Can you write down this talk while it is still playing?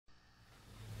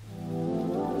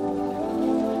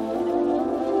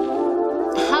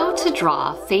to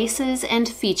Draw Faces and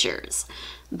Features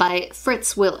by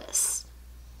Fritz Willis.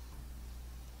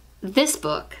 This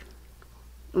book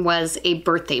was a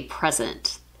birthday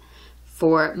present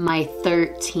for my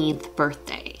 13th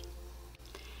birthday.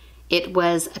 It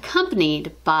was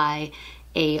accompanied by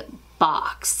a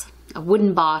box, a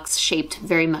wooden box shaped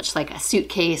very much like a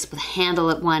suitcase with a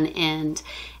handle at one end,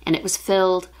 and it was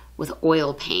filled with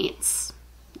oil paints,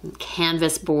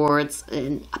 canvas boards,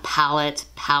 and a palette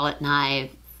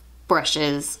knife,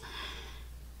 brushes.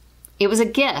 It was a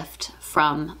gift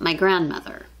from my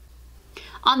grandmother.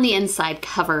 On the inside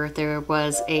cover, there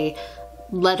was a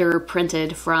letter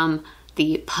printed from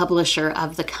the publisher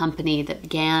of the company that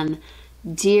began,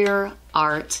 "Dear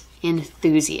Art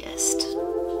Enthusiast."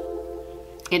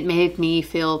 It made me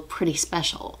feel pretty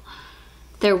special.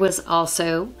 There was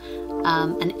also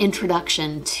an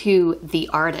introduction to the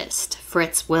artist,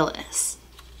 Fritz Willis.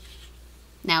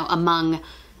 Now, among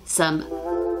some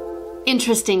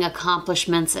interesting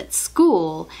accomplishments at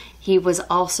school, he was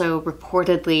also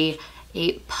reportedly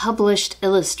a published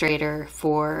illustrator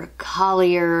for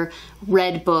Collier,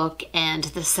 Red Book, and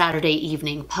the Saturday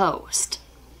Evening Post.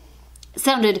 It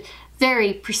sounded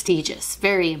very prestigious,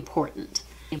 very important.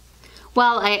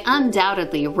 While I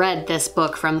undoubtedly read this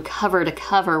book from cover to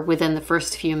cover within the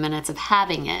first few minutes of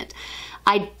having it,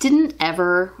 I didn't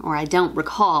ever, or I don't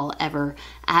recall ever,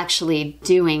 actually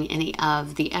doing any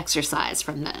of the exercise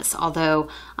from this, although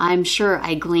I'm sure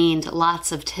I gleaned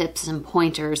lots of tips and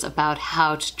pointers about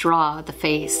how to draw the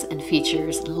face and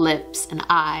features, lips and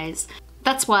eyes.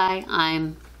 That's why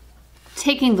I'm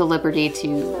taking the liberty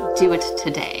to do it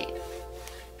today.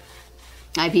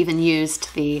 I've even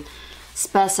used the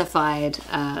specified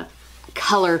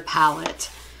color palette,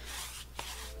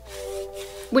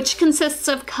 which consists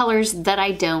of colors that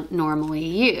I don't normally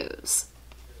use.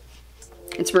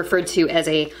 It's referred to as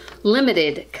a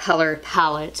limited color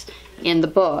palette in the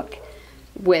book,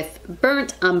 with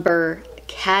burnt umber,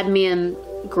 cadmium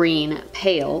green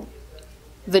pale,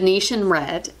 Venetian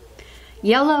red,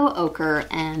 yellow ochre,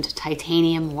 and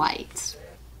titanium white.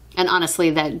 And honestly,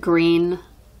 that green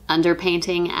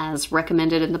underpainting as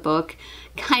recommended in the book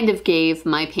kind of gave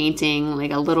my painting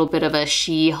like a little bit of a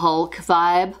She-Hulk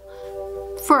vibe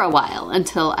for a while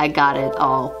until I got it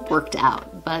all worked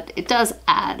out. But it does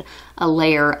add a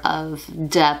layer of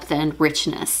depth and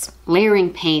richness.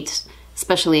 Layering paint,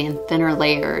 especially in thinner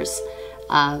layers,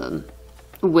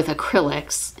 with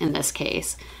acrylics in this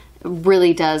case,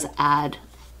 really does add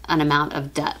an amount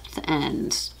of depth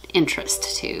and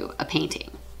interest to a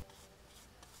painting.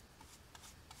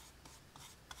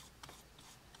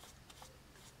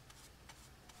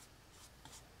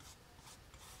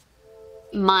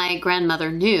 My grandmother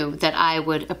knew that I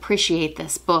would appreciate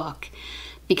this book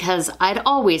because I'd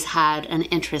always had an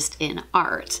interest in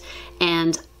art,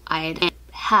 and I'd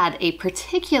had a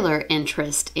particular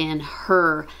interest in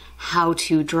her how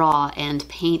to draw and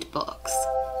paint books.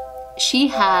 She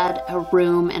had a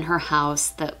room in her house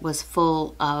that was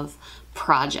full of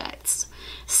projects.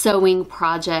 Sewing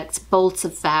projects, bolts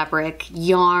of fabric,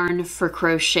 yarn for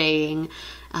crocheting,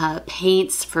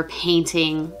 paints for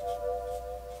painting,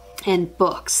 and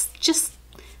books, just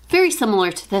very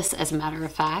similar to this, as a matter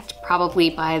of fact, probably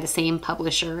by the same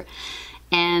publisher.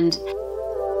 And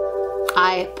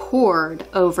I pored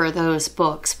over those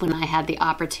books when I had the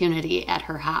opportunity at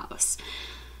her house.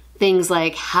 Things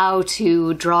like how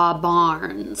to draw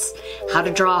barns, how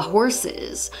to draw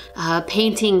horses,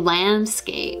 painting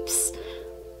landscapes,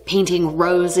 painting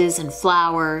roses and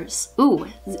flowers, ooh,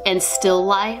 and still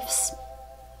lifes.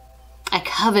 I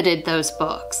coveted those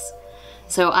books.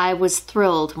 So I was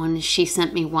thrilled when she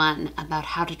sent me one about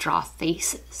how to draw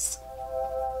faces.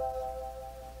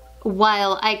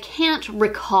 While I can't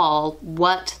recall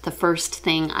what the first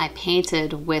thing I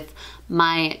painted with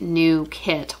my new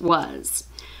kit was,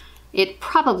 it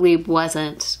probably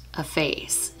wasn't a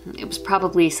face. It was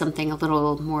probably something a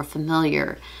little more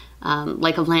familiar,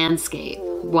 like a landscape,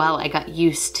 while I got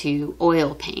used to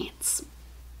oil paints.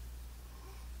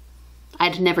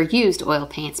 I'd never used oil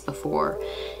paints before,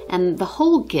 and the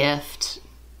whole gift,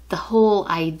 the whole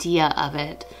idea of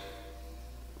it,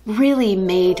 really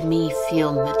made me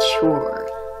feel mature.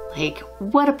 Like,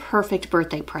 what a perfect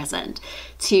birthday present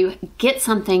to get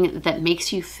something that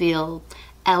makes you feel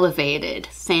elevated,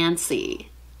 fancy,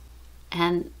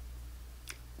 and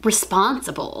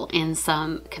responsible in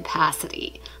some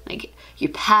capacity. Like,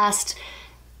 you're past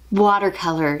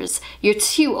watercolors, you're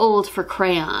too old for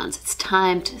crayons, it's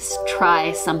time to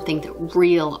try something that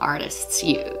real artists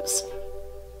use.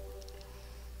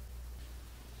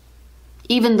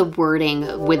 Even the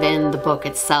wording within the book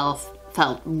itself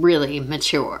felt really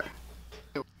mature.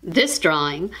 This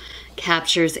drawing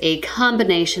captures a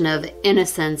combination of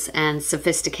innocence and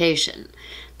sophistication.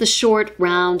 The short,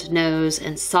 round nose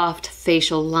and soft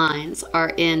facial lines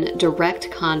are in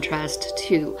direct contrast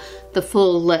to the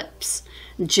full lips,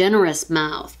 generous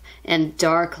mouth, and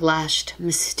dark-lashed,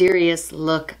 mysterious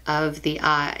look of the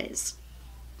eyes.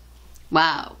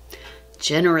 Wow,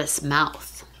 generous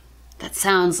mouth. That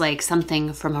sounds like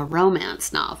something from a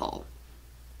romance novel.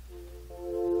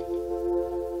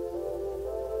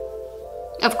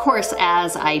 Of course,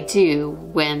 as I do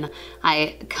when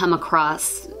I come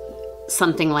across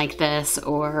something like this,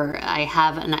 or I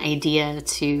have an idea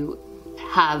to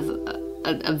have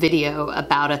a video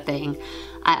about a thing,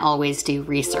 I always do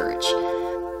research.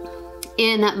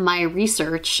 In my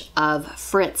research of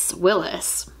Fritz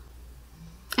Willis,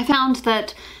 I found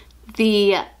that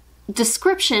the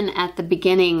description at the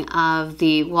beginning of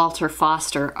the Walter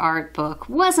Foster art book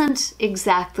wasn't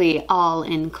exactly all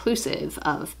inclusive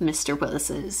of Mr.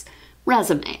 Willis's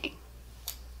resume.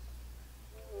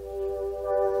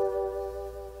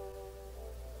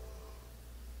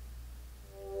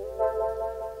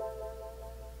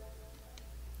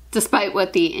 Despite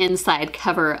what the inside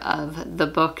cover of the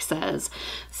book says,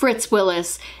 Fritz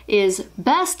Willis is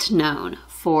best known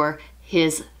for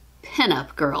his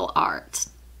pinup girl art.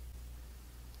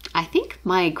 I think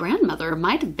my grandmother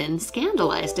might have been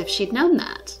scandalized if she'd known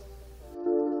that.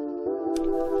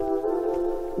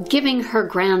 Giving her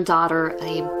granddaughter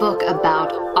a book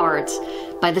about art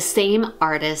by the same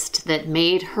artist that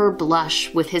made her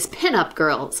blush with his pinup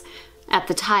girls at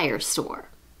the tire store.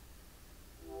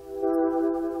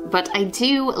 But I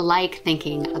do like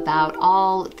thinking about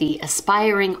all the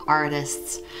aspiring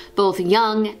artists, both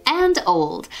young and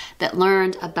old, that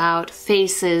learned about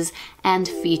faces and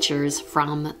features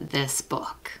from this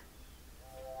book.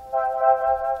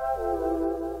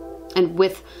 And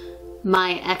with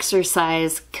my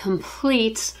exercise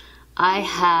complete, I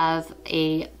have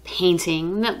a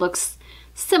painting that looks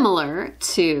similar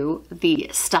to the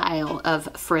style of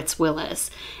Fritz Willis.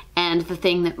 And the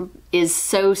thing that is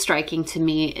so striking to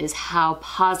me is how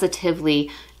positively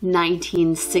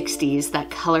 1960s that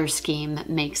color scheme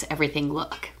makes everything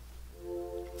look.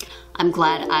 I'm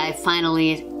glad I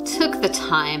finally took the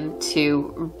time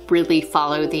to really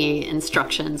follow the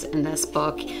instructions in this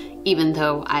book, even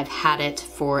though I've had it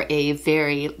for a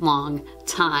very long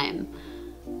time.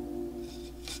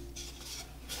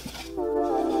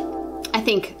 I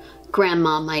think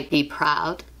Grandma might be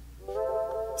proud.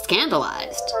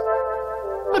 Scandalized,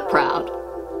 but proud.